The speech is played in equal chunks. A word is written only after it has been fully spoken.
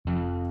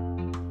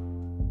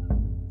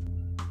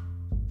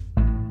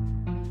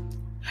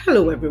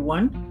Hello,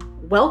 everyone.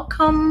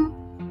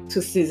 Welcome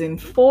to season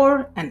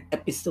 4 and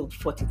episode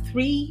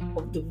 43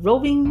 of the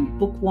Roving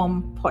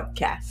Bookworm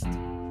podcast.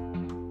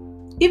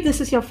 If this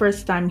is your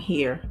first time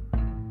here,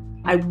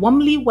 I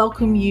warmly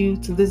welcome you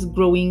to this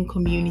growing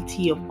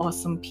community of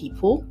awesome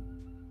people,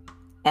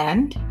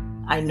 and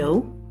I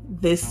know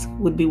this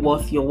would be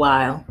worth your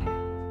while.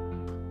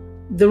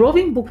 The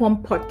Roving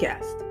Bookworm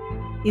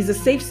podcast is a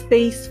safe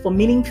space for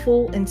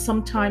meaningful and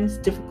sometimes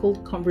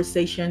difficult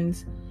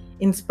conversations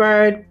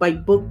inspired by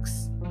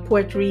books,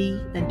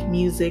 poetry, and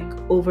music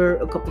over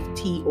a cup of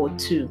tea or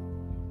two.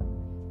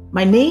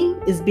 My name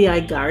is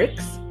B.I.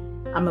 Garrix.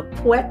 I'm a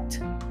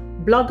poet,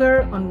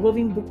 blogger on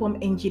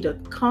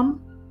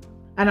rovingbookwormng.com,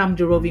 and I'm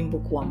the Roving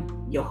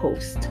Bookworm, your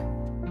host.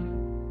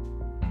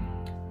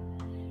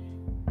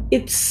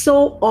 It's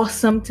so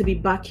awesome to be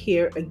back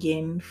here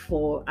again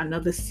for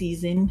another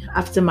season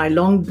after my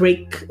long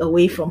break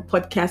away from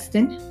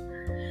podcasting.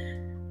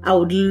 I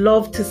would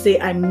love to say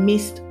I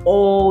missed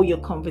all your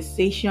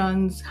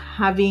conversations,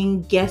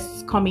 having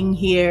guests coming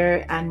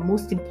here, and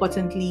most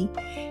importantly,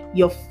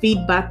 your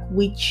feedback,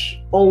 which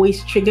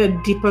always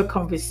triggered deeper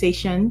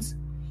conversations.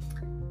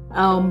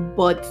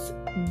 But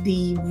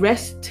the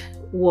rest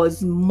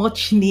was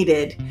much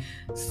needed.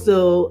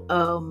 So,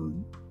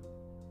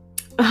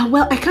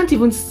 I can't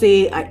even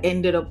say I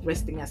ended up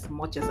resting as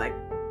much as I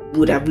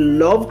would have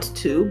loved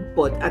to,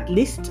 but at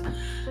least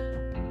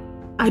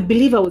I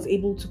believe I was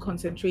able to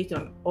concentrate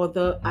on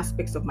other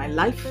aspects of my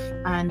life,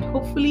 and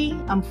hopefully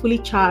I'm fully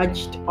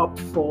charged up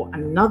for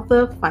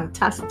another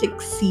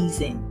fantastic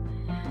season.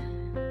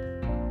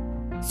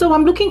 So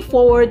I'm looking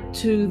forward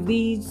to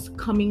these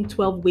coming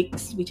 12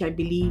 weeks, which I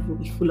believe will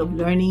be full of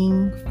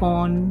learning,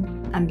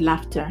 fun, and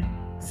laughter.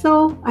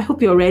 So I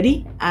hope you're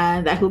ready,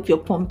 and I hope you're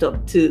pumped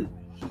up too.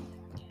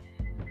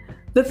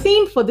 The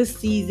theme for this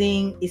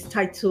season is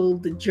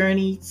titled The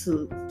Journey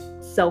to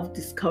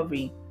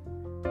Self-Discovery.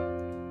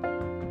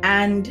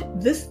 And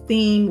this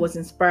theme was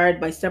inspired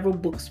by several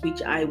books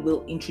which I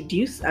will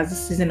introduce as the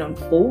season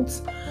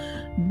unfolds,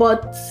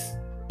 but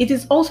it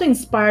is also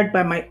inspired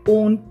by my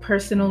own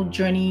personal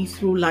journey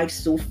through life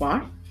so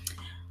far.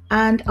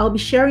 And I'll be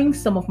sharing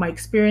some of my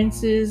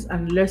experiences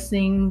and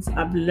lessons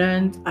I've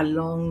learned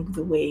along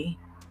the way.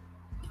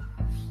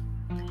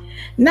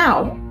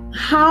 Now,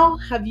 how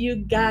have you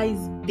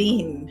guys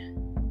been?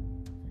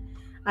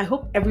 I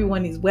hope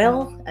everyone is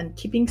well and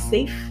keeping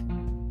safe.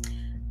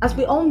 As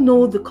we all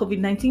know, the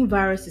COVID-19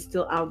 virus is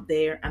still out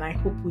there, and I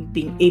hope we've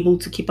been able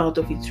to keep out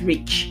of its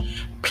reach.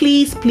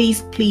 Please,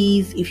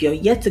 if you're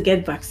yet to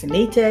get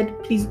vaccinated,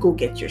 please go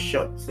get your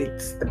shots.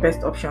 It's the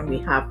best option we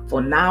have for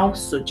now.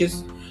 So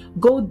just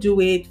go do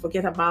it.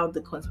 Forget about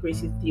the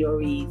conspiracy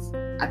theories.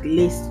 At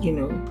least,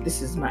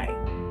 this is my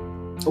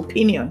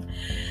opinion.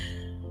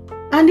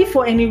 And if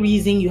for any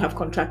reason you have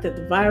contracted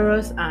the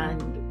virus and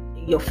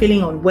you're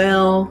feeling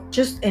unwell,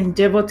 just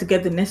endeavor to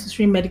get the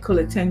necessary medical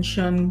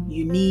attention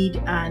you need,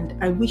 and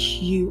I wish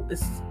you a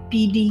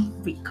speedy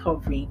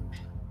recovery.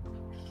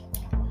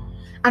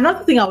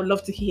 Another thing I would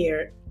love to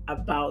hear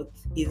about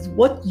is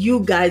what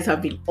you guys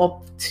have been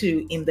up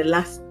to in the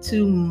last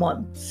 2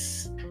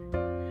 months.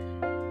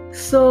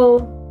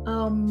 So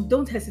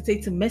don't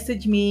hesitate to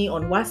message me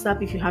on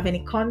WhatsApp if you have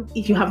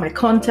if you have my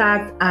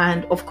contact,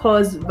 and of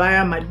course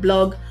via my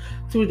blog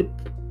through the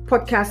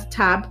podcast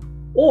tab,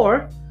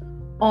 or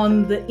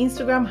on the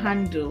Instagram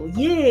handle.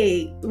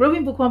 Yay!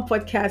 Roving Bookworm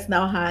Podcast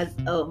now has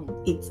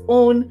its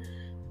own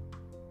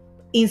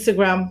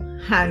Instagram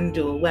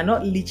handle. We're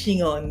not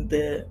leeching on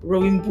the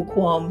Roving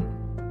Bookworm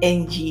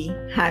NG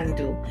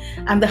handle.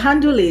 And the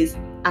handle is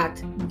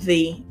at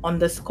the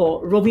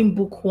 _Roving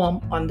Bookworm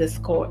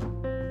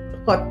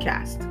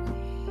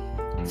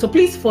 _podcast. So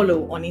please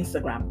follow on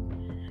Instagram.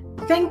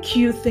 Thank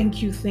you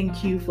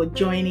for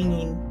joining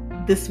in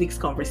this week's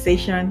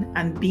conversation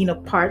and being a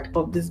part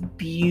of this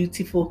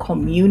beautiful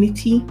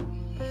community.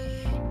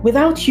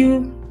 Without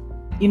you,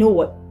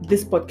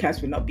 this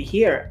podcast will not be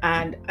here.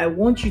 And I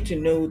want you to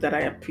know that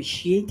I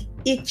appreciate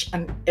each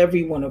and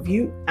every one of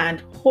you,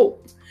 and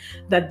hope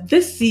that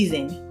this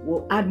season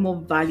will add more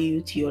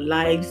value to your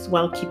lives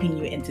while keeping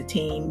you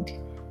entertained.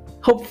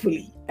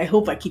 Hopefully, I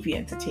hope I keep you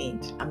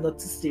entertained. I'm not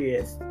too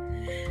serious.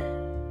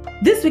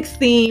 This week's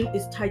theme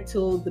is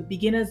titled The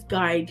Beginner's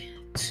Guide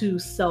to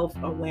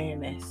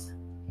Self-Awareness.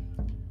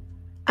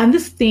 And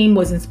this theme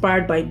was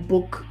inspired by a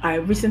book I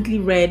recently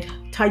read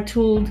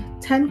titled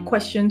 10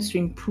 Questions to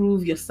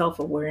Improve Your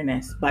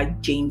Self-Awareness by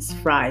James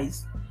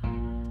Fries.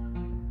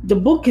 The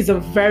book is a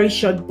very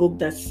short book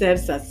that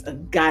serves as a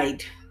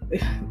guide,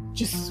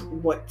 just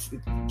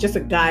a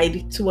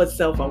guide towards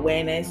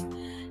self-awareness.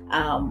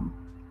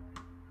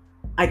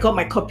 I got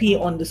my copy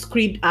on the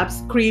Scribd app.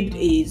 Scribd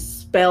is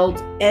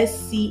spelled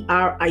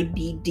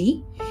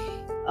SCRIBD.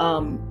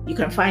 You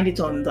can find it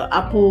on the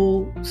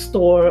Apple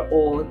Store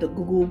or the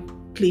Google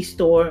Play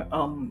Store.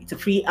 It's a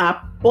free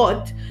app,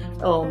 but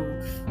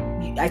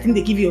I think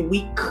they give you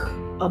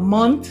a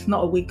month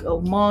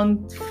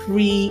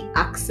free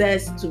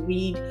access to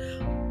read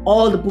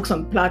all the books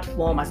on the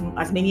platform,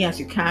 as many as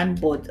you can,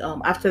 but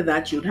after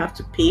that you'd have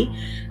to pay.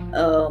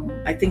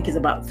 I think it's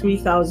about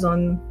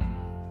 3,000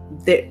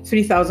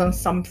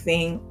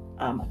 something.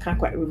 I can't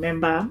quite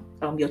remember.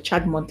 You're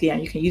charged monthly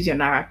and you can use your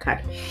Naira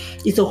card.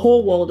 It's a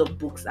whole world of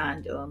books,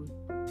 and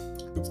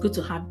it's good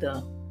to have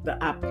the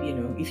app,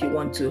 if you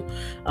want to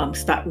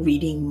start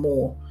reading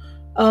more.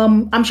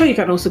 I'm sure you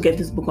can also get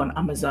this book on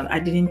Amazon. I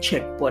didn't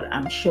check, but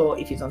I'm sure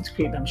if it's on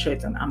Scribd, I'm sure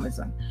it's on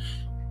Amazon.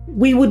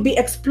 We would be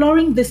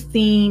exploring this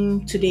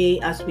theme today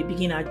as we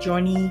begin our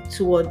journey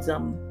towards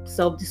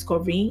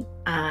self-discovery,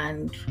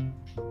 and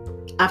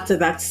after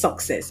that,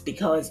 success,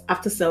 because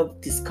after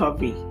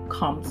self-discovery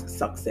comes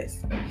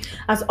success.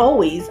 As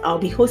always, I'll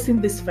be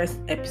hosting this first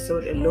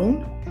episode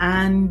alone,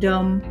 and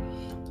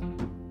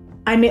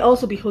I may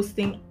also be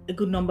hosting a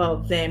good number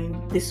of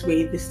them this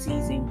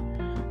season.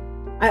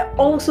 I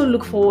also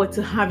look forward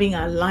to having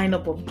a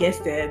lineup of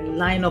guests, a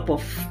lineup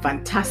of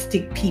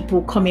fantastic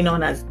people coming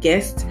on as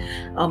guests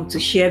to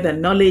share their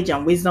knowledge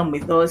and wisdom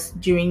with us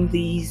during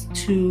these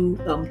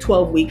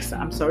 12 weeks.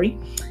 I'm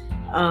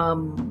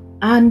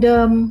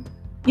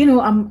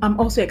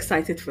also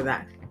excited for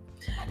that.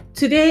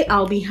 Today,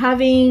 I'll be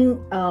having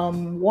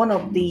one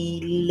of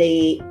the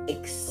Les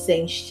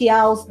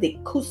Essentials de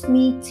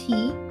Kusmi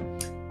tea.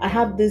 I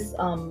have this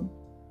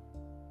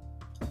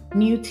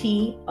new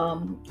tea.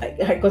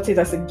 I got it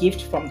as a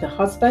gift from the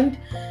husband,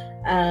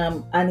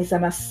 and it's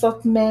an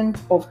assortment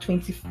of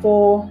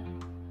 24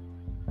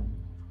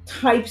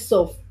 types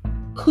of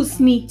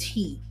Kusmi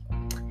tea.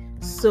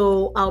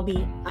 So I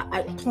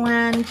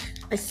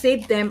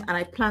saved them, and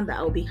I planned that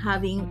I'll be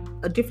having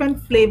a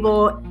different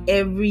flavor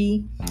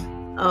every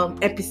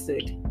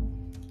episode.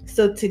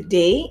 So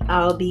today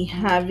I'll be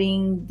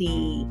having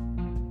the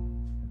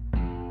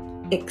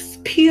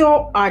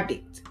Expure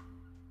Addict.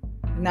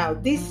 Now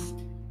this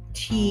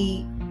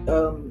tea,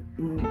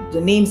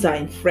 the names are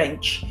in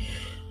French,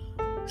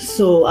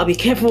 so I'll be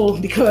careful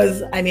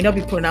because I may not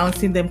be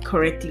pronouncing them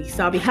correctly.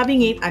 So I'll be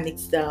having it, and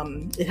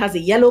it has a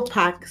yellow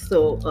pack.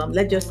 So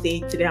let's just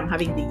say today I'm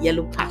having the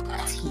yellow pack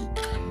tea.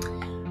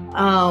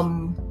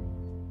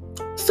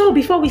 So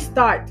before we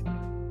start,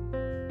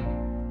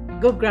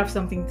 go grab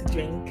something to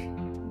drink,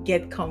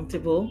 get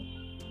comfortable,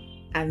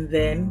 and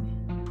then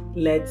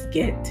let's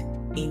get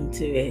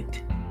into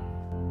it.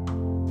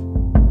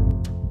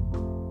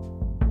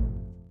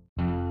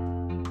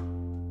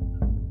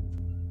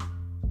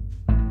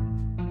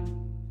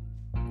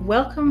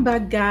 Welcome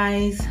back,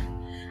 guys.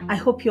 I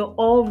hope you're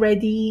all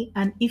ready,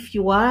 and if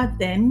you are,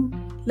 then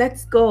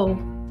let's go.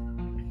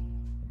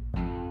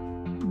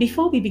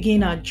 Before we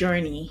begin our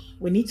journey,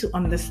 we need to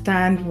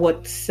understand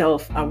what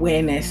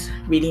self-awareness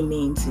really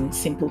means in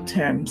simple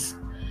terms.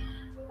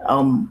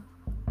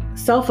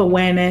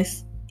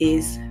 Self-awareness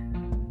is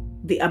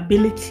the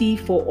ability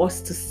for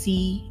us to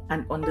see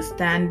and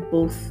understand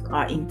both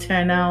our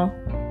internal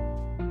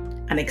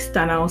and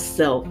external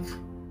self.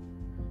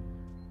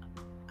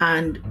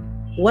 And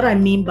what I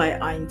mean by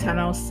our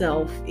internal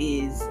self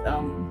is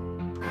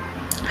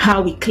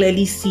how we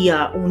clearly see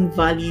our own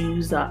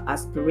values, our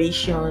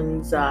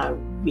aspirations, our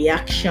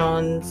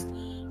reactions,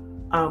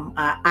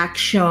 our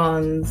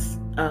actions,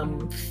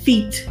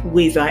 fit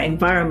with our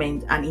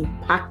environment and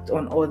impact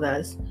on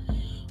others,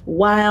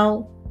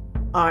 while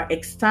our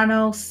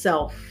external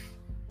self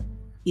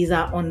is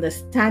our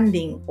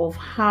understanding of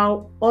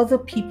how other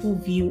people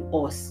view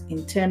us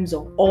in terms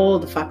of all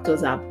the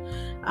factors I've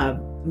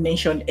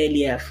mentioned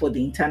earlier for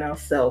the internal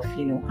self,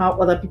 how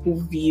other people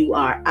view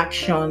our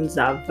actions,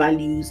 our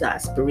values, our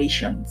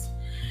aspirations.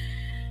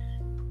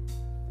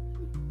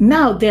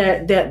 Now,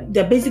 there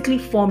are basically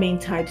four main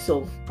types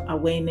of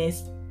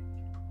awareness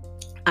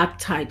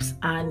archetypes,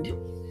 and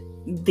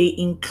they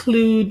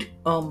include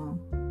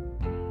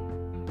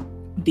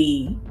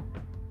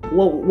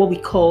what we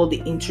call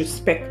the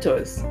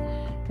introspectors,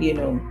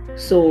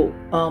 So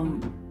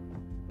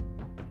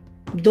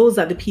those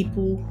are the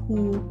people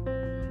who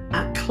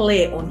are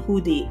clear on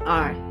who they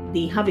are.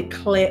 They have a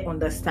clear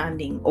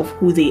understanding of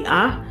who they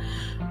are,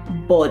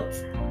 but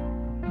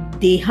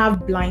they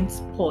have blind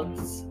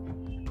spots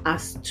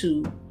as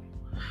to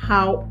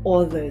how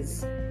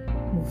others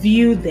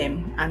view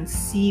them and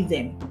see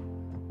them.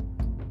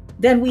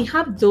 Then we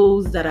have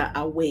those that are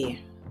aware.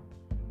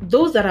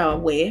 Those that are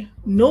aware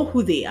know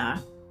who they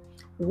are,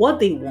 what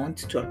they want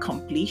to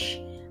accomplish,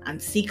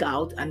 and seek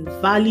out and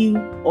value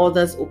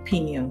others'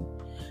 opinion.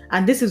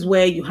 And this is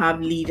where you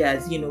have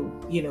leaders, the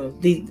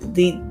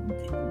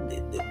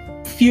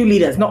few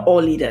leaders, not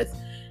all leaders,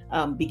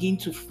 begin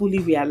to fully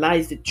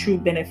realize the true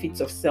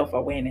benefits of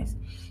self-awareness.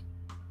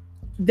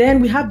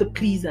 Then we have the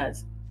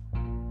pleasers.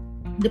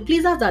 The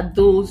pleasers are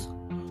those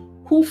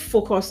who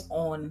focus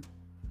on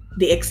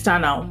the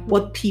external,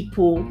 what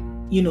people,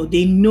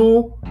 they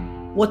know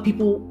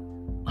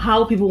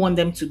how people want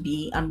them to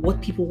be and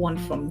what people want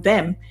from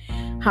them.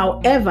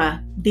 However,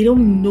 they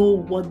don't know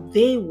what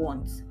they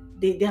want.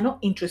 They are not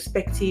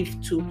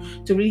introspective to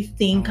really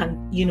think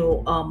and be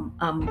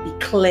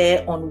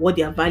clear on what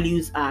their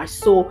values are.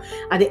 So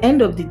at the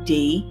end of the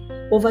day,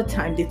 over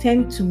time, they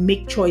tend to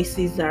make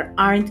choices that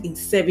aren't in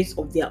service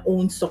of their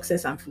own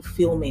success and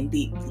fulfillment.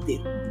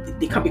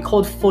 They can be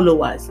called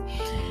followers.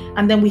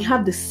 And then we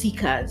have the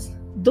seekers.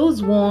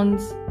 Those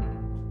ones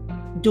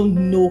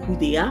don't know who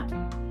they are.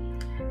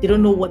 They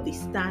don't know what they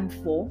stand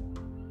for.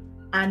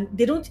 And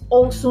they don't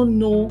also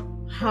know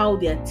how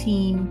their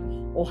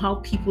team or how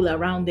people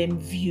around them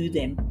view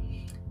them.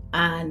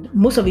 And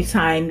most of the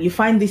time, you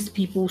find these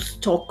people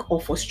stuck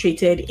or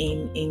frustrated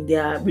in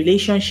their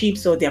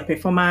relationships or their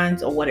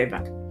performance or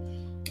whatever.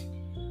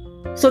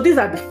 So these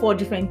are the 4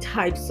 different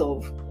types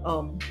of,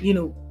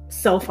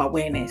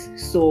 self-awareness.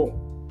 So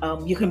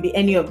you can be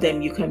any of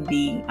them. You can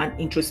be an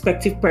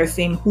introspective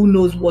person who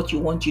knows what you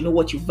want, you know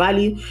what you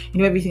value, you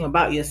know everything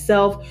about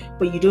yourself,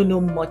 but you don't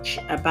know much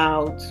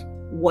about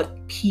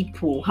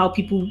how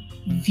people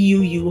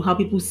view you, how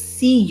people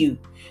see you,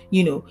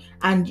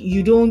 and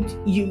you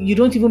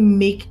don't even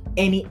make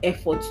any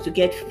efforts to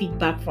get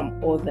feedback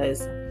from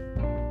others.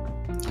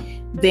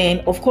 Then,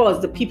 of course,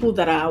 the people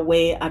that are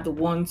aware are the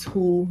ones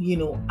who,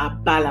 are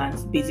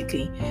balanced,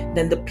 basically.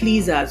 Then the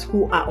pleasers,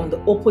 who are on the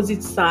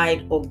opposite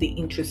side of the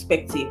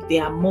introspective. They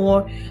are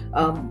more,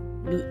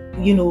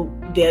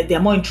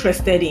 they're more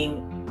interested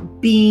in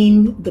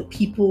being the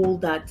people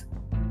that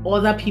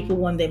other people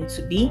want them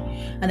to be.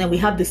 And then we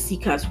have the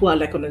seekers, who are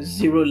like on a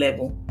 0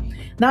 level.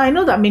 Now, I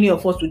know that many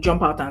of us will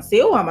jump out and say,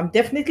 oh, I'm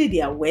definitely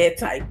the aware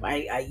type.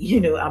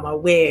 I'm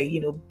aware,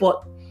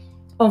 but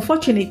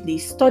unfortunately,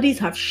 studies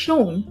have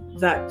shown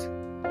that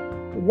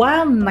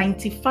while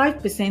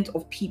 95%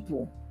 of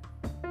people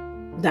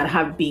that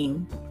have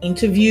been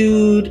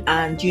interviewed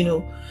and,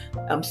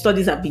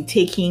 studies have been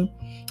taken,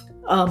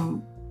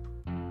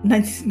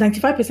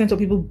 95% of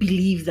people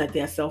believe that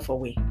they are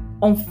self-aware.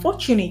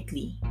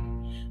 Unfortunately,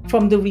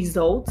 from the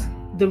results,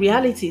 the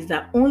reality is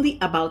that only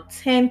about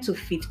 10 to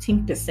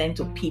 15%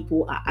 of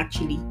people are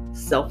actually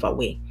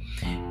self-aware,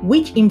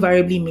 which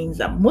invariably means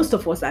that most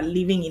of us are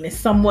living in a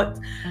somewhat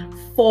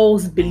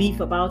false belief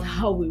about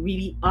how we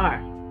really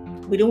are.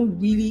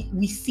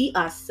 We see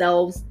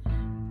ourselves,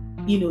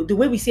 the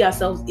way we see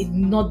ourselves is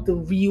not the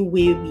real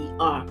way we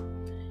are.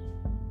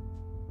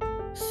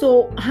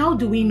 So how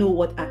do we know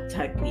what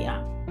archetype we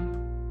are?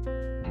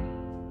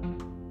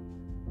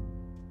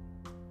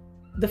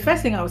 The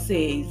first thing I would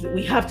say is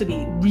we have to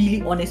be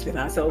really honest with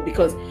ourselves,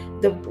 because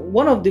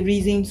one of the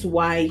reasons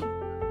why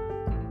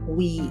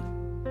we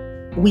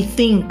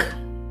think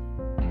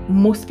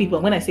most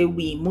people, when I say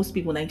we, most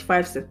people,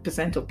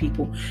 95% of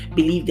people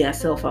believe they are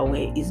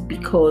self-aware, is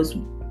because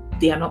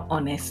they are not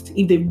honest.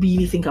 If they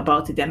really think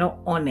about it, they're not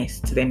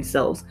honest to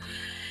themselves.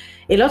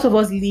 A lot of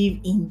us live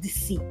in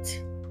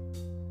deceit.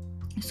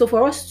 So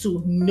for us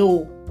to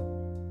know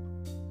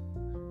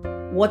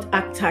what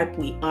archetype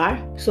we are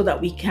so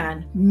that we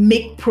can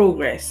make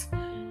progress,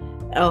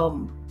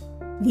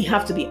 we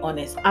have to be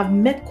honest. I've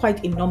met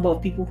quite a number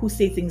of people who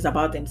say things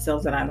about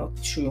themselves that are not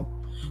true,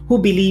 who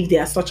believe they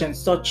are such and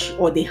such,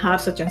 or they have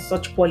such and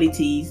such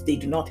qualities they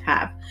do not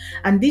have.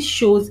 And this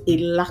shows a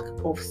lack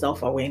of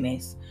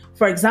self-awareness.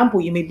 For example,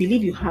 you may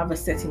believe you have a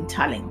certain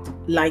talent,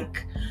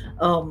 like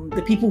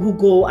the people who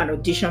go and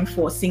audition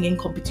for singing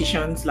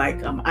competitions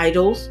like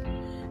idols.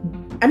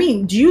 I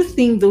mean, do you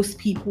think those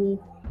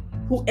people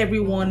who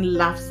everyone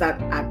laughs at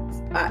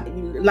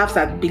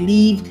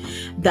believed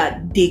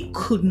that they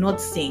could not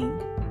sing,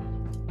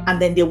 and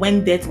then they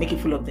went there to make a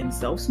fool of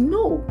themselves?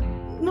 No,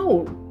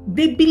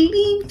 they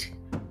believed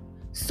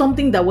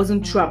something that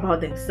wasn't true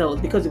about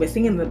themselves, because they were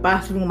singing in the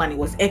bathroom and it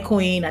was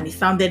echoing and it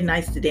sounded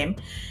nice to them,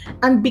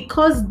 and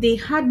because they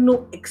had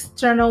no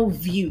external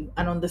view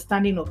and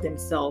understanding of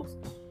themselves.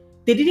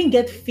 They didn't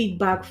get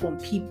feedback from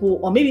people,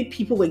 or maybe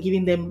people were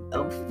giving them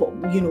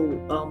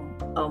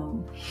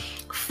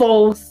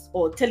false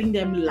or telling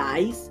them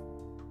lies.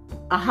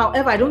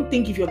 However, I don't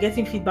think if you're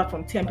getting feedback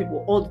from 10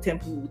 people, all the 10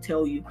 people will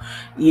tell you,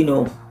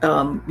 your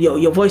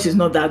voice is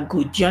not that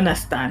good. Do you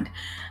understand?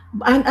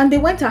 And they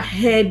went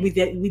ahead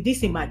with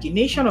this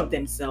imagination of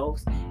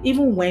themselves,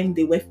 even when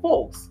they were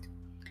false.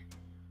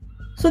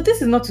 So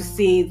this is not to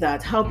say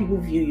that how people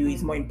view you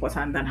is more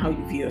important than how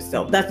you view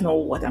yourself. That's not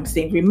what I'm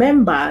saying.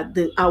 Remember,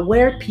 the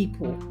aware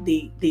people,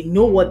 they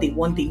know what they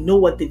want, they know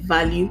what they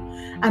value,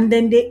 and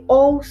then they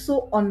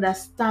also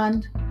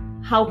understand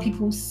how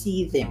people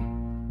see them.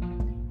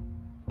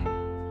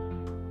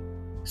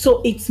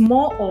 So it's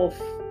more of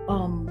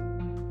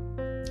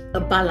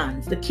a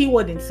balance. The key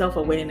word in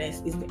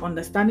self-awareness is the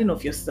understanding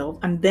of yourself,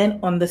 and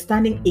then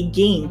understanding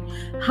again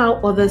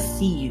how others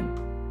see you.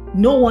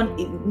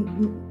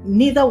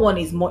 Neither one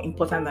is more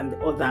important than the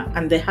other,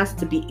 and there has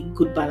to be a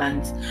good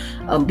balance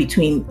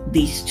between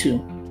these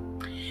two.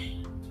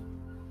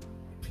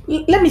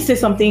 Let me say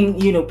something,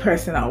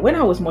 personal. When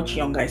I was much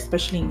younger,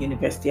 especially in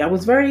university, I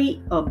was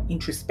very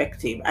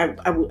introspective.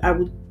 I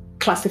would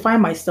classify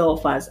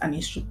myself as an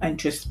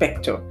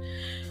introspector.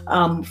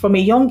 From a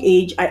young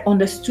age, I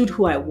understood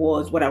who I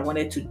was, what I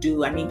wanted to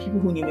do. I mean, people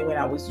who knew me when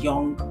I was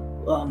young,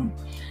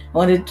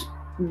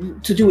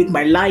 to do with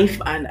my life,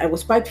 and I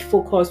was quite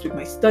focused with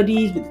my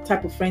studies, with the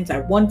type of friends I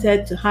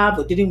wanted to have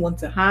or didn't want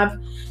to have,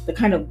 the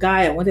kind of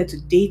guy I wanted to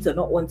date or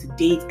not want to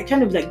date. I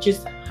kind of like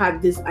just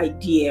had this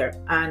idea,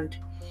 and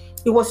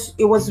it was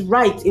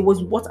right. It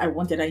was what I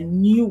wanted. I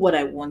knew what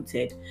I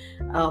wanted,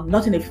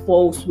 not in a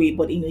false way,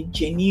 but in a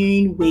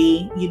genuine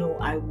way.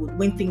 I would,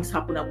 when things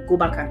happen, I would go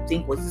back and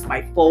think, was this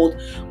my fault?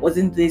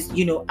 Wasn't this,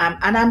 and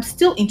I'm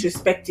still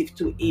introspective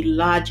to a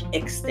large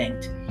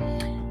extent.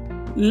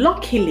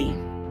 Luckily,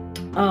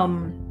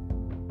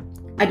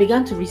 I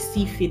began to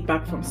receive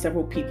feedback from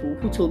several people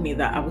who told me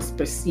that I was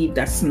perceived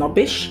as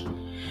snobbish,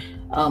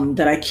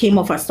 that I came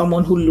off as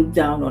someone who looked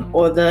down on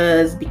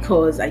others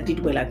because I did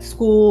well at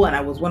school and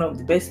I was one of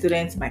the best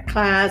students in my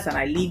class and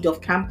I lived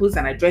off campus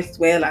and I dressed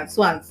well and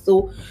so on.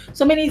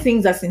 So many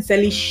things that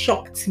sincerely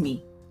shocked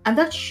me. And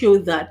that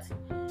showed that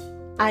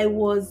I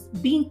was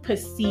being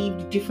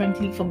perceived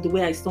differently from the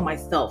way I saw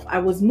myself. I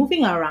was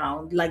moving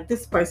around like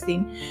this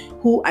person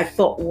who I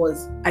thought I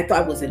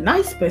was a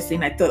nice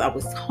person. I thought I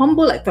was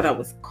humble. I thought I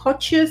was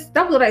courteous.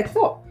 That's what I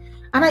thought.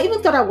 And I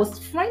even thought I was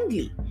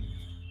friendly.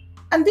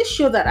 And this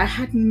showed that I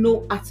had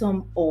no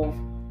atom of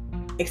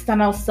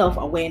external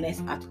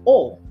self-awareness at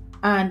all.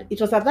 And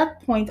it was at that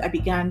point I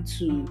began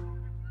to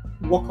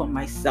work on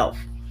myself.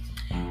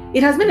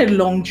 It has been a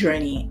long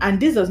journey, and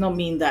this does not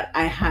mean that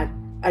I had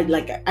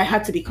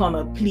to become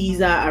a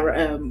pleaser,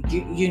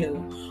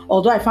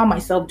 although I found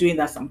myself doing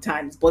that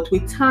sometimes. But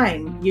with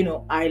time,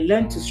 I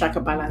learned to strike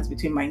a balance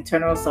between my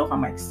internal self and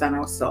my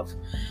external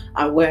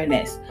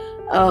self-awareness.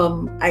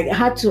 I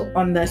had to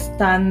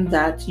understand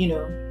that,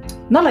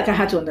 not like I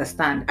had to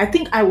understand. I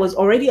think I was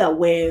already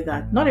aware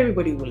that not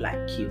everybody will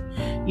like you,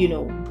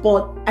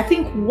 but I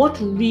think what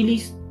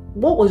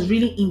was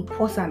really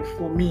important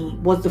for me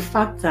was the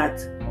fact that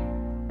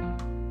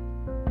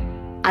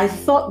I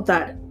thought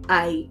that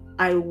I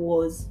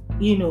was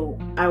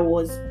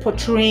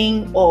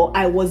portraying, or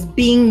I was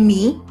being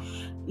me,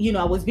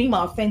 I was being my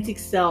authentic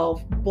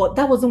self, but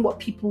that wasn't what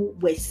people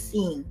were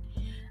seeing.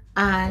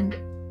 And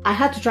I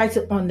had to try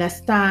to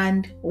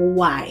understand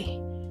why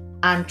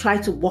and try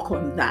to work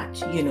on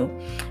that.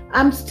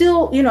 I'm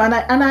still,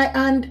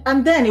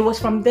 and then it was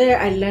from there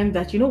I learned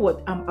that,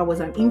 I was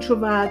an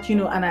introvert,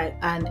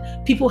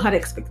 and people had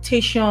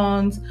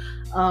expectations.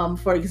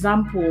 For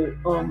example,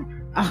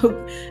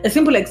 a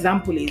simple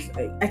example is,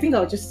 I think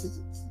I was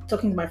just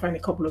talking to my friend a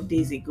couple of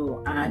days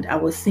ago, and I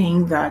was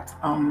saying that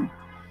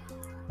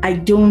I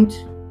don't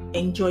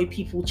enjoy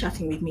people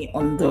chatting with me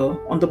on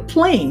the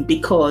plane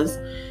because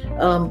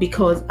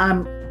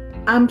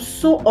I'm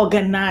so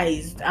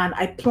organized and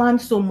I plan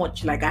so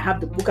much. Like, I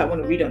have the book I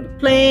want to read on the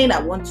plane. I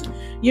want to,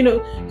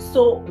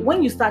 so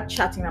when you start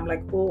chatting, I'm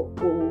like, oh,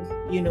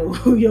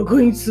 you're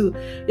going to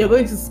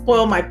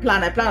spoil my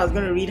plan. I planned I was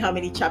going to read how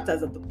many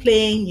chapters of the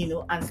plane,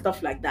 and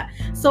stuff like that.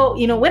 So,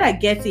 when I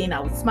get in, I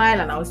would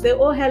smile and I would say,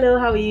 oh, hello,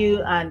 how are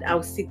you? And I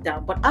would sit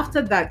down. But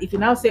after that, if you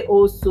now say,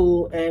 oh,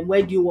 so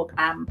where do you work?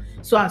 I'm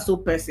so and so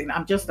person.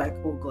 I'm just like,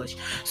 oh gosh.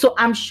 So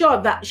I'm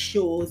sure that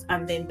shows,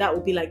 and then that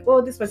would be like,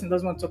 oh, this person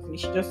doesn't want to talk to me.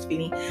 She just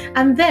feeling.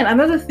 And then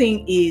another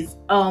thing is,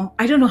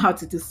 I don't know how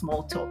to do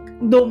small talk.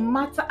 No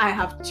matter, I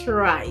have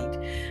tried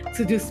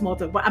to do small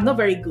talk, but I'm not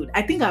very good.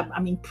 I think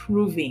I'm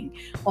improving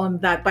on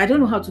that, but I don't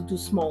know how to do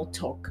small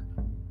talk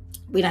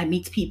when I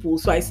meet people.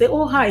 So I say,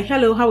 oh, hi,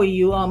 hello, how are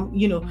you?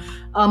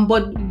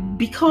 But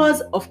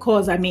because, of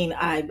course, I've been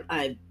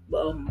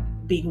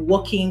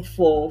working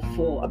for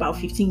about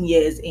 15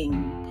 years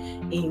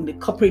in the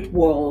corporate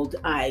world.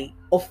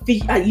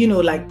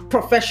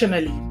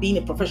 Professionally, being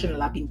a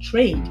professional, I've been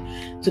trained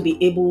to be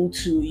able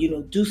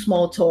to, do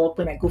small talk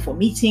when I go for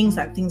meetings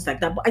and things like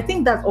that. But I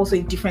think that's also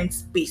a different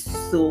space.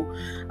 So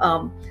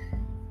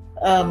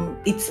I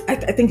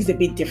think it's a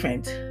bit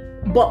different.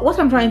 But what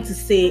I'm trying to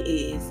say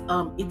is,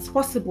 it's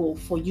possible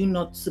for you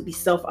not to be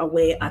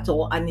self-aware at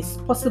all, and it's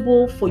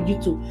possible for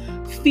you to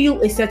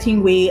feel a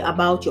certain way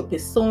about your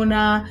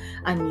persona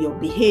and your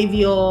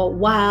behavior,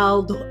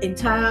 while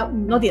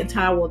not the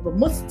entire world, but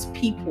most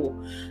people,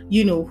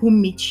 who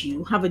meet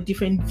you have a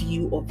different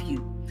view of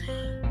you.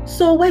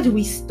 So where do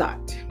we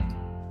start?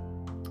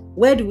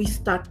 Where do we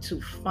start to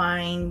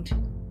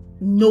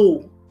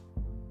know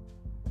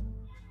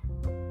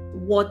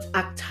what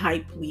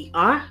archetype we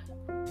are?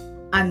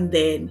 And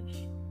then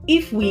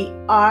if we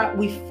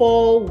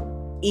fall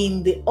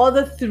in the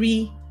other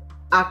three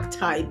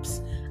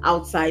archetypes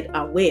outside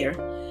aware,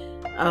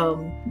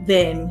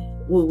 then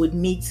we would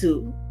need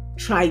to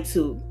try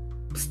to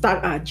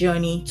start our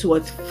journey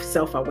towards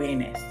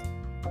self-awareness.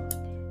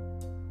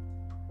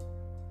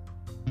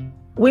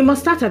 We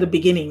must start at the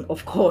beginning,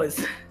 of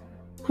course.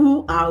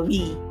 Who are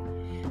we?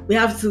 We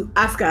have to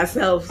ask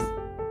ourselves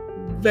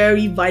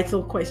very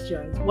vital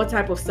questions. What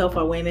type of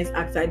self-awareness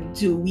archetype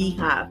do we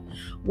have?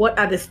 What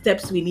are the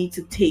steps we need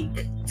to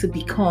take to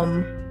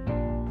become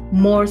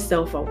more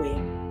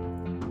self-aware?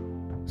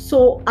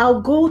 So I'll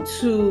go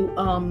to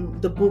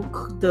the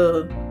book,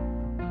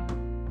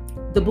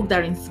 the book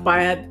that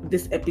inspired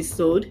this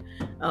episode,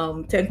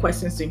 10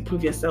 Questions to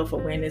Improve Your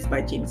Self-Awareness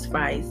by James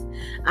Fries.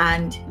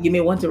 And you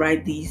may want to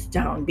write these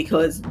down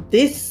because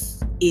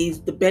this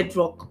is the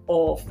bedrock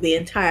of the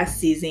entire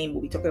season.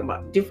 We'll be talking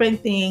about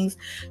different things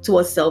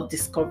towards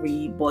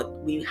self-discovery, but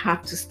we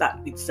have to start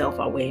with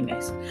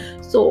self-awareness.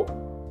 So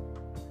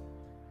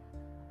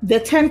there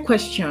are 10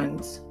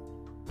 questions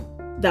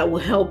that will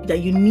help, that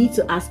you need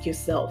to ask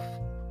yourself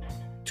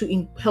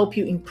to help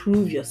you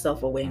improve your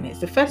self-awareness.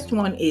 The first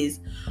one is,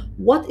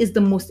 what is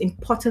the most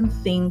important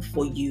thing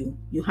for you?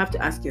 You have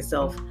to ask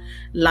yourself,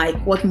 like,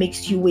 what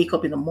makes you wake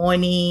up in the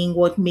morning?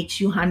 What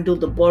makes you handle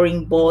the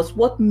boring boss?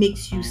 What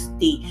makes you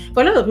stay?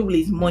 For a lot of people,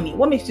 it's money.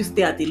 What makes you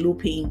stay at a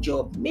low-paying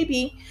job?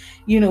 Maybe,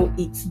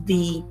 it's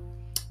the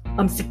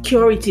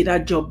security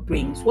that job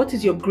brings. What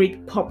is your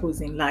great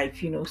purpose in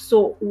life?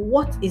 So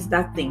what is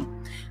that thing?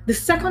 The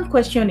second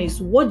question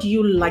is, what do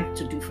you like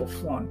to do for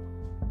fun?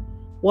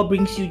 What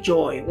brings you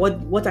joy?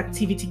 What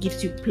activity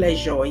gives you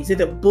pleasure? Is it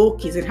a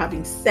book? Is it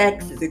having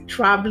sex? Is it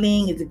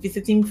traveling? Is it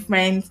visiting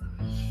friends?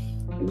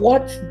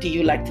 What do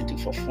you like to do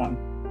for fun?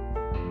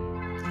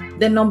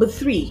 Then number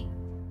 3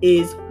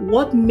 is,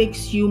 what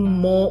makes you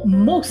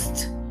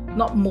most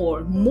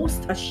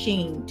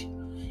ashamed?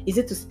 Is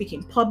it to speak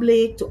in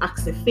public, to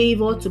ask a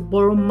favor, to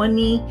borrow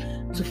money,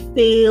 to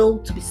fail,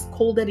 to be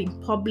scolded in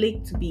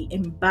public, to be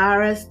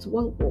embarrassed?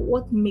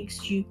 What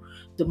makes you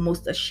the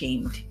most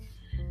ashamed?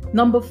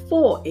 Number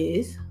 4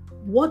 is,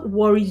 what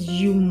worries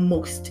you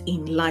most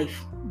in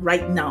life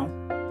right now?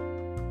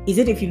 Is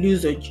it if you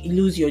lose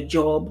your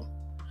job,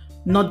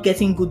 not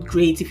getting good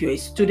grades if you're a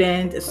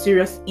student, a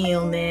serious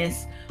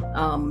illness,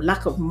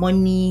 lack of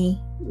money?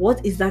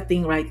 What is that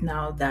thing right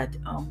now that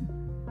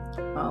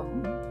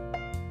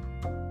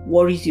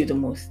worries you the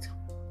most?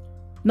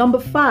 Number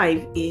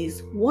 5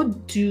 is,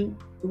 what do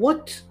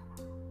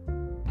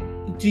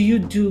you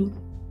do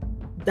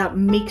that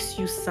makes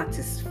you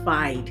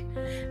satisfied?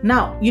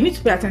 Now, you need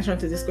to pay attention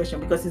to this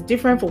question because it's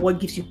different for what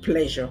gives you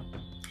pleasure.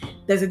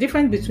 There's a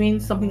difference between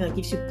something that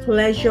gives you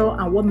pleasure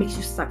and what makes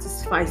you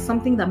satisfied,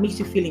 something that makes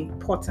you feel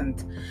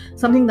important,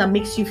 something that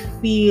makes you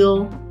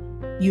feel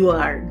you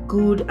are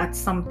good at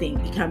something.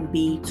 It can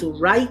be to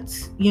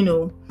write,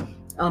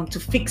 to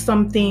fix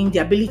something, the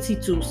ability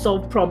to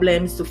solve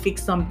problems, to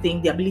fix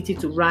something, the ability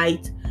to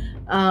write.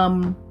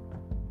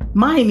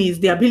 Mine is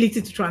the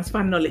ability to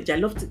transfer knowledge. I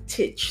love to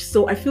teach,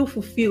 so I feel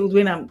fulfilled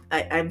when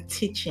I'm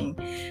teaching,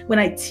 when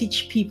I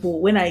teach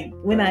people, when I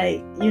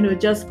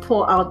just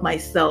pour out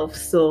myself.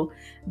 So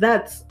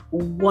that's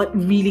what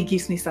really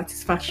gives me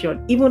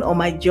satisfaction. Even on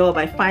my job,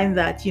 I find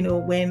that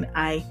when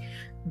I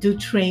do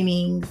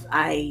trainings,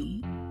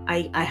 I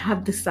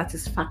have the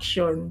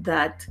satisfaction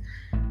that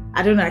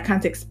I don't know, I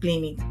can't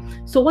explain it.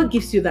 So what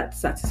gives you that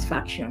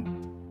satisfaction?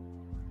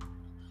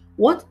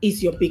 What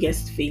is your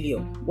biggest failure?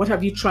 What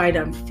have you tried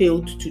and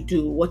failed to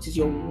do? What's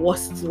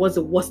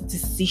the worst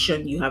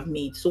decision you have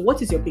made? So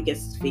what is your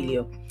biggest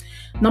failure?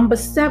 Number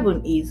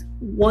 7 is,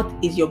 what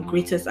is your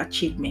greatest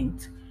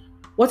achievement?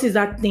 What is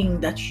that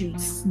thing that you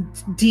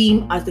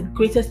deem as the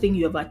greatest thing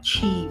you have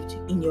achieved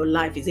in your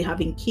life? Is it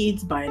having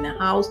kids, buying a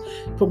house,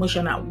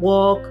 promotion at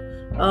work?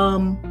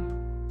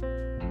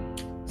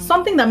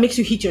 Something that makes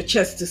you hit your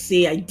chest to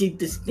say, I did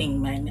this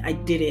thing, man. I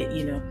did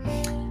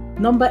it,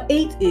 Number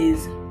 8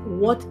 is,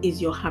 what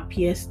is your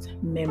happiest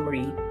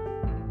memory?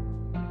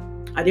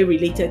 Are they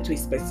related to a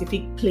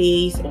specific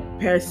place or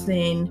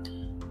person?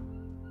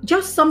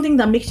 Just something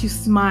that makes you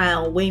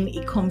smile when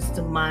it comes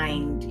to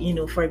mind.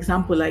 For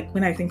example, like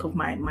when I think of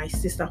my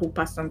sister who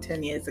passed on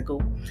 10 years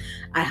ago,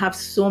 I have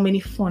so many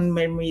fond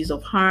memories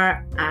of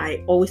her.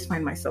 I always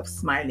find myself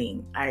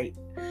smiling.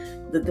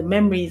 The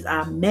memories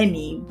are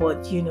many,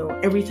 but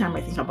every time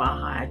I think about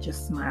her, I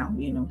just smile.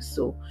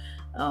 So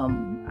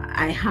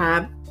I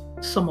have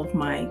some of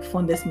my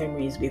fondest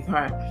memories with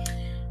her.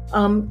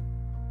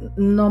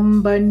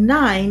 Number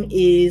 9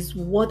 is,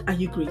 what are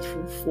you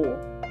grateful for?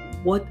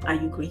 What are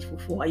you grateful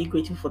for? Are you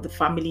grateful for the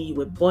family you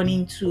were born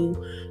into,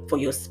 for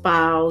your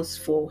spouse,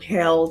 for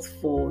health,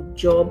 for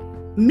job?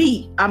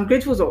 Me, I'm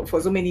grateful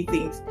for so many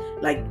things,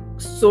 like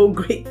so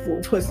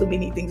grateful for so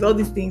many things. All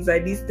these things I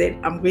listed,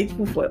 I'm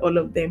grateful for all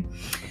of them.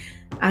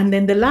 And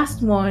then the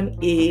last one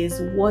is,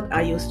 what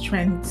are your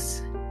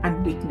strengths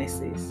and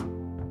weaknesses?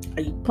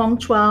 Are you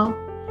punctual?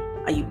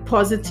 Are you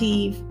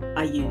positive?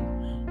 Are you,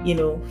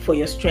 for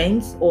your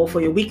strengths, or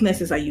for your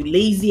weaknesses? Are you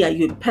lazy? Are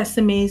you a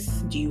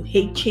pessimist? Do you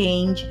hate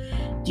change?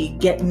 Do you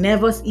get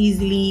nervous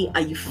easily?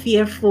 Are you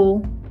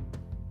fearful?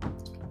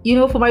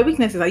 For my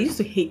weaknesses, I used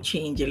to hate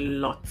change a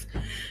lot,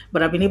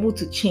 but I've been able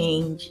to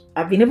change.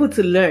 I've been able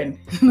to learn,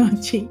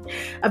 not change.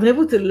 I've been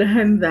able to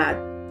learn that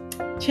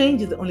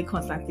change is the only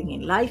constant thing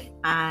in life,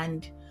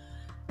 and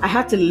I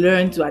had to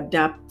learn to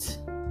adapt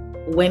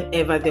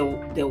whenever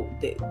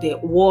there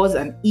was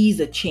and is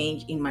a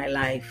change in my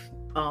life.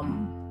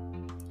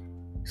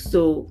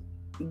 So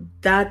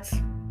that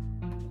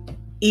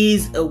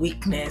is a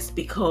weakness,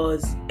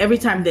 because every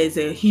time there's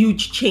a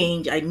huge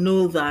change, I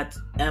know that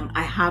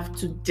I have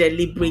to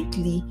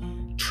deliberately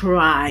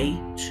try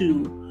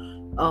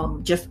to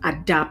just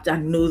adapt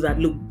and know that,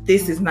 look,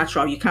 this is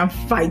natural. You can't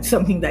fight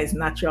something that is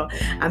natural.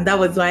 And that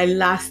was why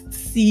last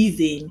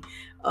season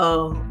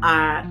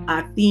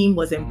our theme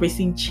was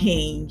embracing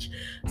change.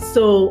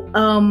 So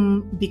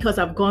because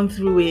I've gone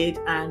through it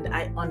and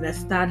I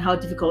understand how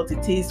difficult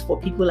it is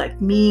for people like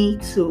me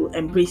to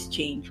embrace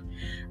change.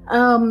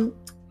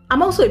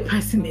 I'm also a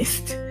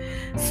pessimist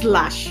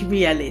 /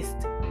 realist,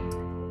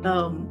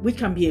 which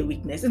can be a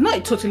weakness. It's not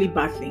a totally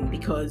bad thing,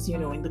 because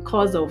in the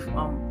course of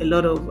a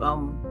lot of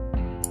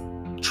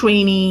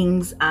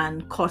trainings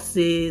and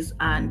courses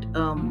and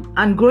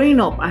growing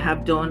up I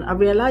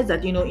realized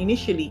that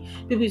initially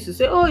people used to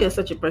say, oh, you're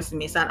such a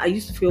pessimist, and I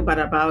used to feel bad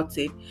about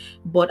it.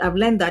 But I've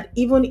learned that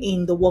even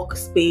in the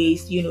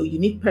workspace, you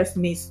need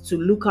pessimists to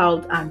look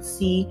out and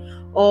see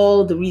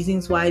all the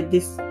reasons why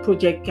this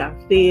project can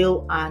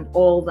fail and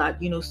all that,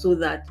 so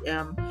that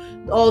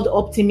all the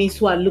optimists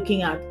who are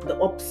looking at the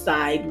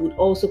upside would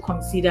also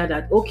consider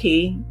that,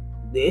 okay,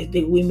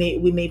 we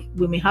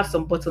may have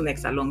some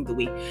bottlenecks along the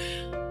way.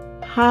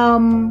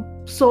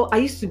 So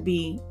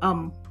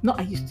I'm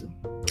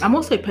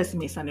also a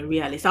pessimist and a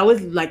realist. I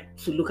always like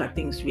to look at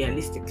things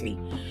realistically.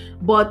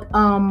 But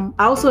I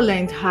also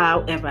learned,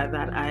 however,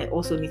 that I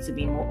also need to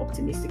be more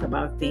optimistic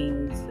about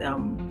things,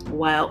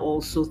 while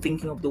also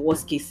thinking of the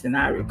worst case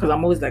scenario. Because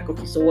I'm always like,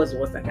 okay, so what's the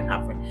worst that can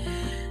happen?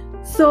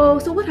 So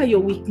what are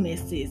your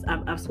weaknesses?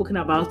 I've spoken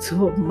about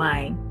 2 of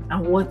mine.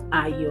 And what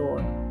are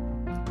your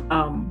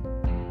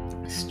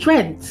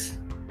strengths?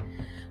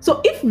 So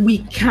if we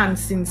can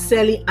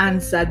sincerely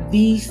answer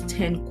these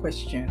 10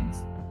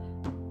 questions,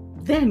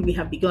 then we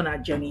have begun our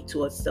journey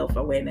towards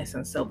self-awareness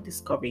and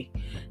self-discovery.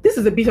 This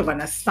is a bit of an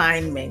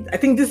assignment. I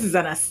think this is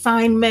an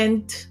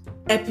assignment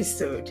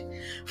episode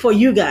for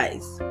you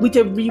guys with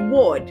a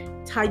reward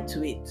tied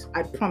to it,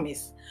 I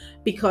promise,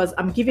 because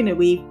I'm giving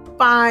away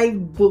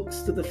 5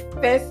 books to the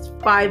first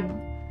 5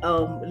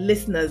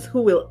 listeners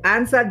who will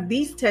answer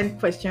these 10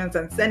 questions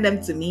and send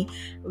them to me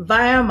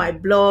via my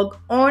blog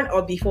on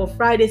or before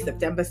Friday,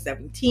 September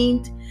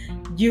 17th.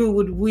 You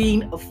would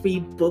win a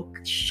free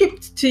book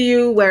shipped to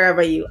you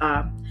wherever you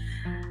are.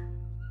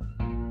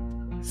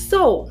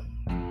 So,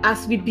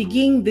 as we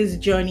begin this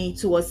journey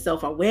towards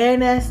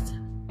self-awareness,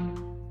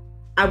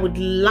 I would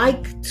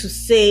like to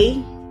say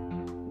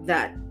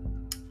that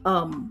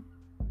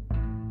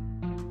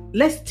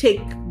let's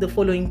take the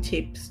following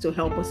tips to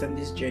help us on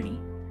this journey.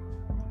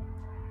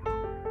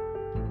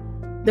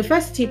 The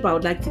first tip I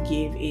would like to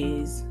give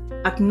is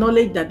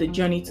acknowledge that the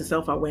journey to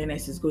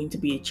self-awareness is going to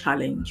be a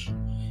challenge.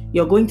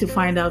 You're going to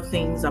find out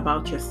things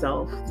about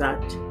yourself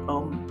that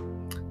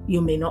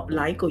you may not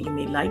like or you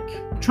may like.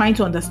 Trying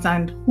to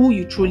understand who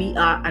you truly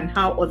are and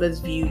how others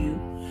view you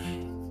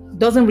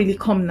doesn't really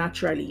come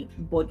naturally,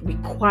 but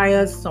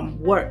requires some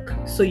work.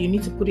 So you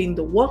need to put in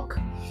the work,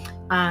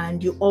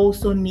 and you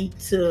also need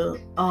to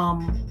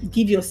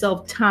give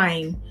yourself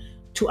time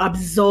to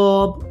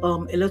absorb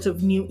a lot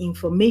of new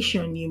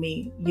information you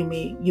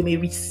may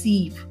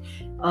receive,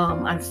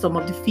 and some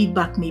of the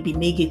feedback may be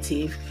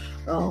negative,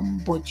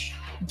 but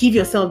give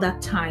yourself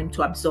that time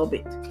to absorb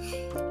it.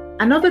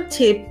 Another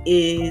tip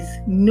is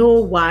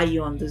know why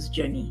you're on this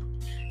journey.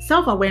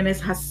 Self-awareness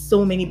has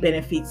so many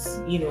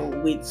benefits,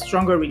 with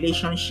stronger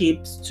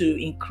relationships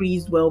to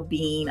increased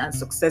well-being and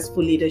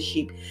successful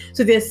leadership.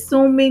 So there's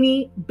so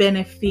many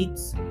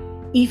benefits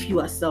if you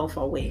are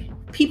self-aware.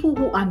 People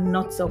who are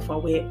not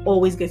self-aware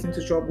always get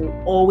into trouble,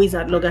 always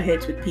at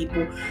loggerheads with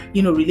people,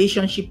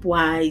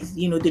 relationship-wise.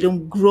 They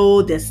don't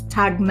grow, they're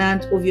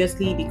stagnant,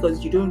 obviously,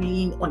 because you don't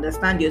really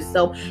understand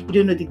yourself. You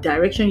don't know the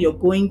direction you're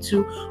going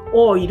to,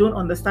 or you don't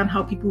understand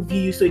how people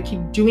view you. So you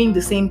keep doing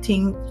the same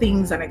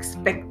things and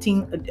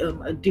expecting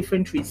a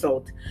different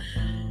result.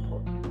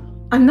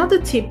 Another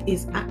tip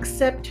is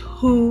accept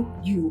who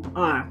you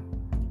are.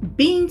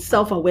 Being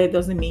self-aware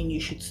doesn't mean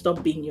you should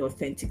stop being your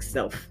authentic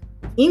self.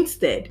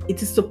 Instead,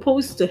 it is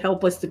supposed to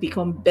help us to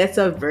become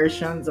better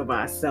versions of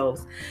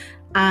ourselves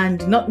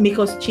and not make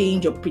us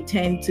change or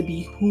pretend to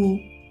be who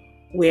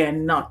we're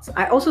not.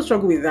 I also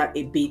struggle with that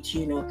a bit,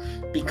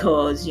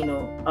 because,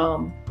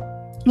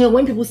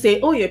 when people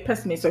say, oh, you're a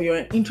pessimist or you're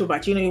an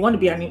introvert, you want to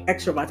be an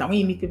extrovert. And when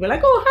you meet people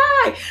like, oh,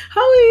 hi,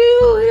 how are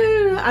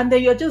you? And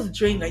then you're just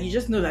drained and you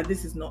just know that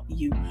this is not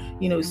you,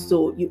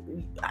 so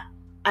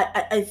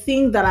I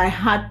think that I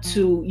had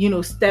to,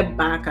 step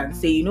back and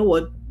say, you know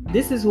what?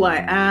 This is who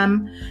I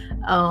am.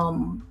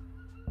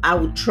 I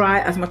would try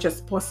as much as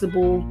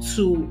possible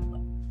to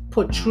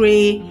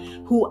portray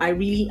who I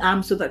really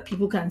am so that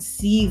people can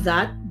see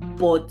that,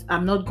 but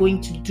I'm not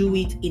going to do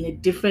it in a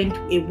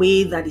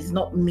way that is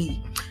not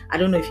me. I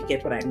don't know if you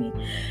get what I mean.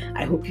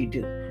 I hope you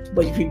do.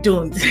 But if you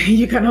don't,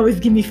 you can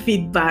always give me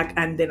feedback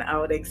and then I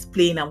would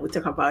explain and we'll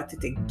talk about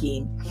it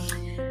again.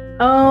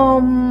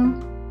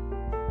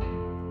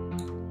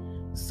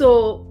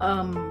 So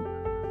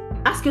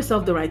ask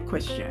yourself the right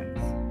questions.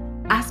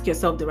 Ask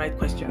yourself the right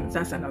questions.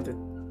 That's another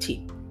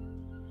tip.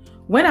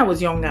 When I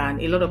was younger, and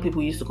a lot of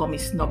people used to call me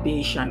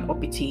snobbish and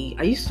uppity,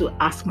 I used to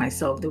ask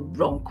myself the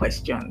wrong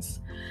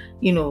questions.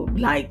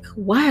 Like,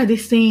 why are they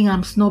saying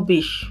I'm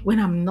snobbish when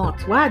I'm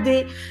not? Why are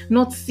they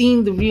not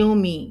seeing the real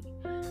me?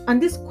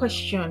 And this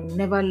question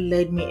never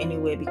led me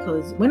anywhere,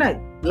 because it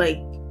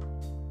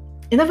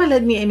never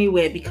led me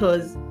anywhere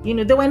because,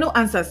 there were no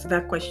answers to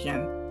that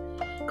question,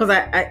 because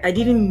I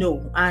didn't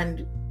know.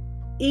 And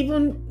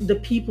even the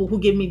people who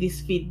gave me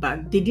this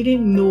feedback, they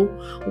didn't know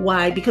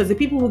why, because the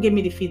people who gave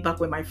me the feedback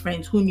were my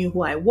friends who knew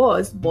who I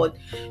was. But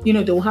they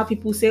will have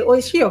people say, oh,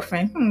 is she your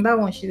friend? That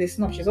one, she's a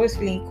snob, she's always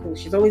feeling cool,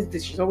 she's always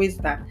this, she's always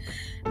that.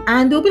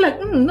 And they'll be like,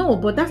 no,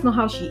 but that's not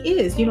how she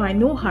is, I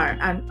know her.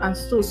 And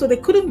so they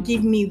couldn't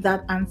give me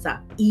that answer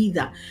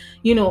either.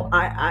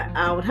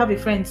 I would have a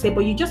friend say,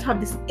 but you just have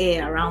this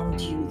air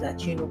around you that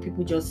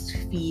people just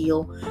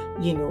feel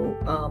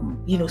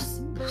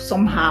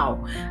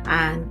somehow.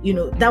 And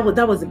that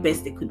was the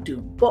best they could do.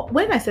 But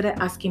when I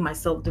started asking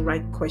myself the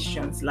right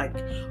questions, like,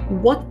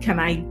 what can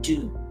I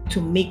do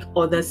to make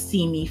others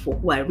see me for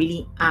who I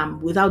really am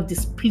without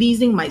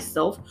displeasing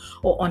myself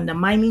or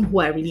undermining who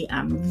I really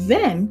am,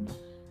 then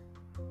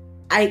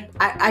I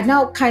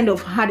now kind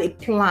of had a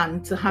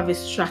plan to have a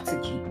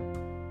strategy.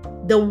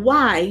 The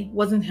why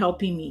wasn't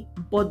helping me,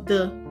 but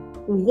the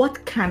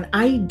what can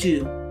I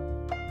do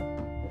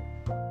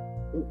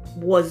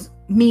was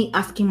me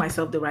asking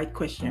myself the right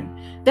question.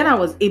 Then I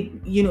was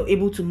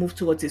able to move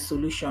towards a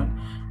solution.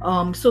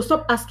 So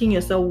stop asking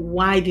yourself,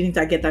 why didn't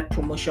I get that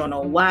promotion,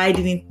 or why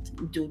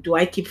do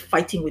I keep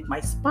fighting with my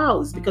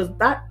spouse, because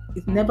that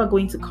is never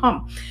going to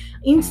come.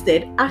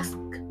 Instead, ask,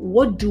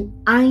 what do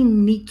I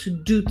need to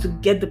do to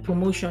get the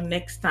promotion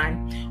next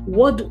time?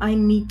 What do I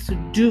need to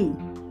do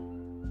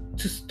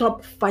to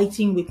stop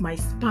fighting with my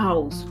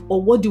spouse?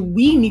 Or what do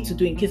we need to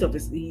do in case of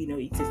it's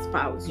a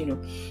spouse?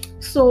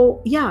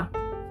 So yeah,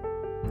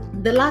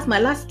 my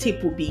last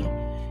tip will be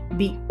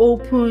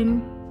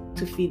open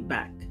to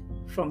feedback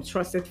from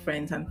trusted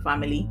friends and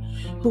family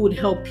who would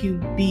help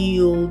you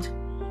build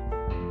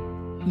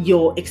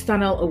your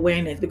external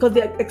awareness, because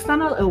the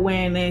external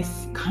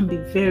awareness can be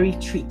very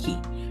tricky.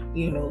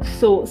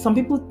 So some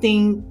people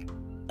think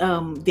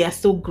they are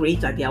so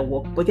great at their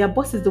work, but their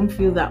bosses don't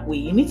feel that way.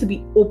 You need to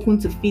be open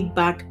to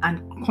feedback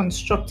and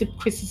constructive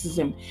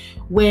criticism,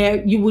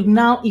 where you would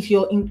now, if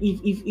you're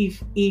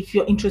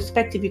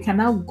introspective, you can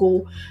now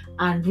go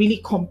and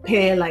really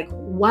compare, like,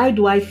 why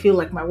do I feel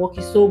like my work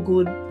is so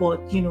good, but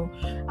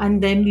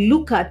and then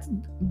look at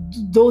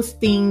those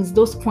things,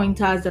 those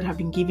pointers that have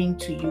been given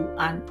to you,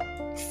 and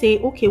say,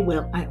 okay,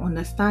 well, I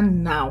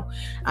understand now,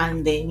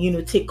 and then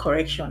take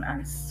correction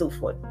and so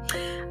forth.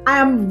 I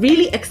am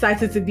really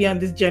excited to be on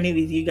this journey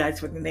with you guys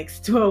for the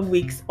next 12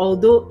 weeks,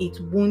 although it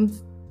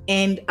won't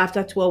end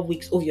after 12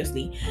 weeks,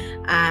 obviously.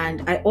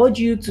 And I urge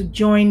you to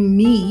join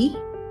me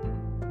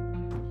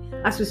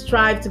as we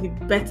strive to be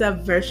better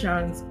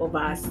versions of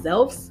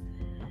ourselves.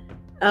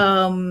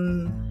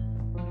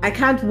 I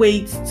can't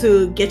wait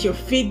to get your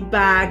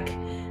feedback,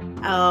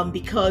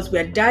 because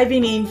we're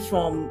diving in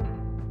from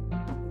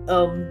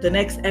the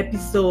next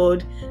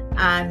episode,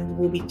 and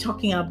we'll be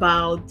talking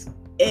about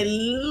a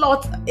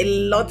lot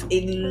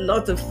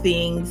of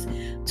things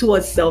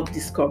towards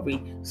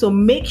self-discovery. So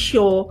make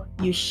sure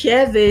you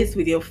share this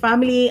with your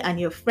family and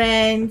your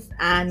friends,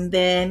 and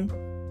then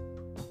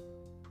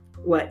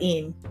we're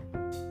in.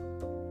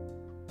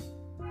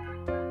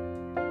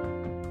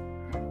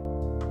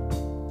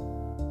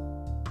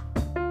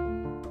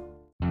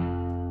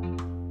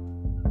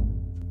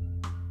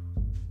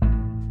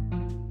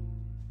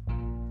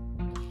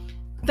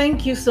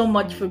 Thank you so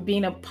much for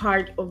being a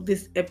part of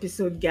this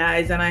episode,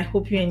 guys, and I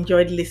hope you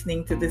enjoyed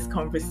listening to this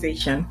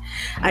conversation.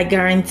 I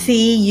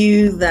guarantee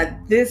you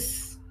that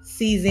this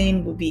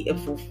season will be a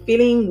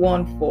fulfilling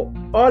one for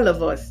all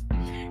of us.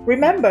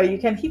 Remember, you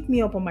can hit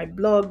me up on my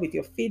blog with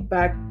your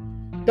feedback,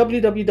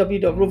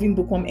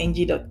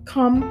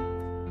 www.rovingbookwormng.com,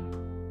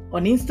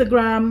 on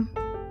Instagram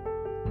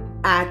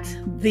at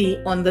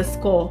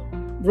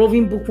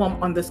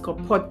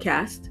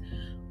 @the_rovingbookworm_podcast,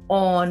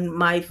 on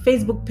my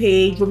Facebook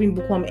page, Roving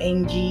Bookworm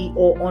NG,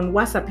 or on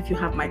WhatsApp if you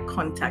have my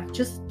contact.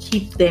 Just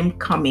keep them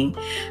coming.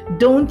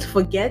 Don't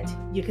forget,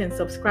 you can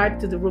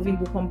subscribe to the Roving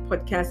Bookworm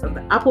podcast on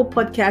the Apple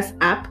Podcast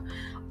app,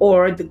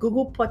 or the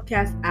Google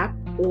Podcast app,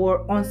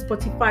 or on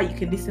Spotify. You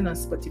can listen on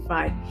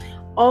Spotify.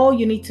 All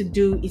you need to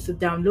do is to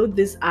download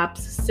this app,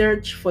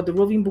 search for the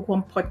Roving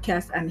Bookworm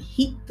podcast, and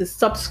hit the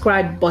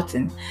subscribe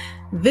button.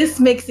 This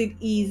makes it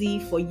easy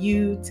for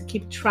you to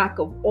keep track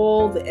of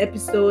all the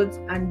episodes,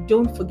 and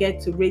don't forget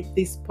to rate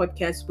this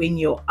podcast when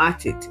you're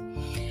at it.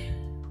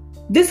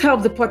 This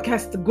helps the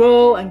podcast to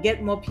grow and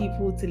get more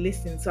people to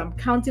listen, so I'm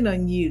counting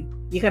on you.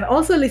 You can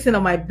also listen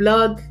on my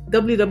blog,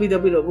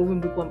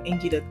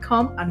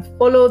 www.rovingbookwormng.com, and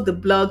follow the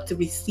blog to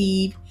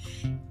receive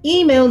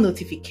email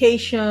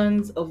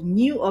notifications of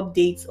new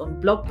updates on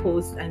blog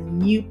posts and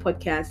new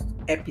podcast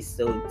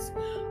episodes.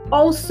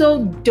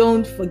 Also,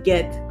 don't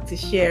forget to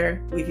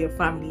share with your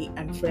family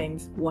and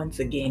friends once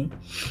again.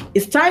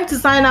 It's time to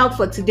sign out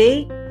for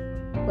today,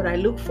 but I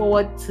look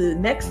forward to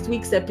next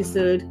week's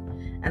episode,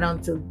 And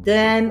until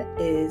then,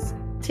 is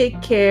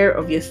take care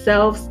of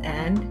yourselves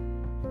and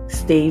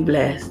stay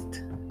blessed.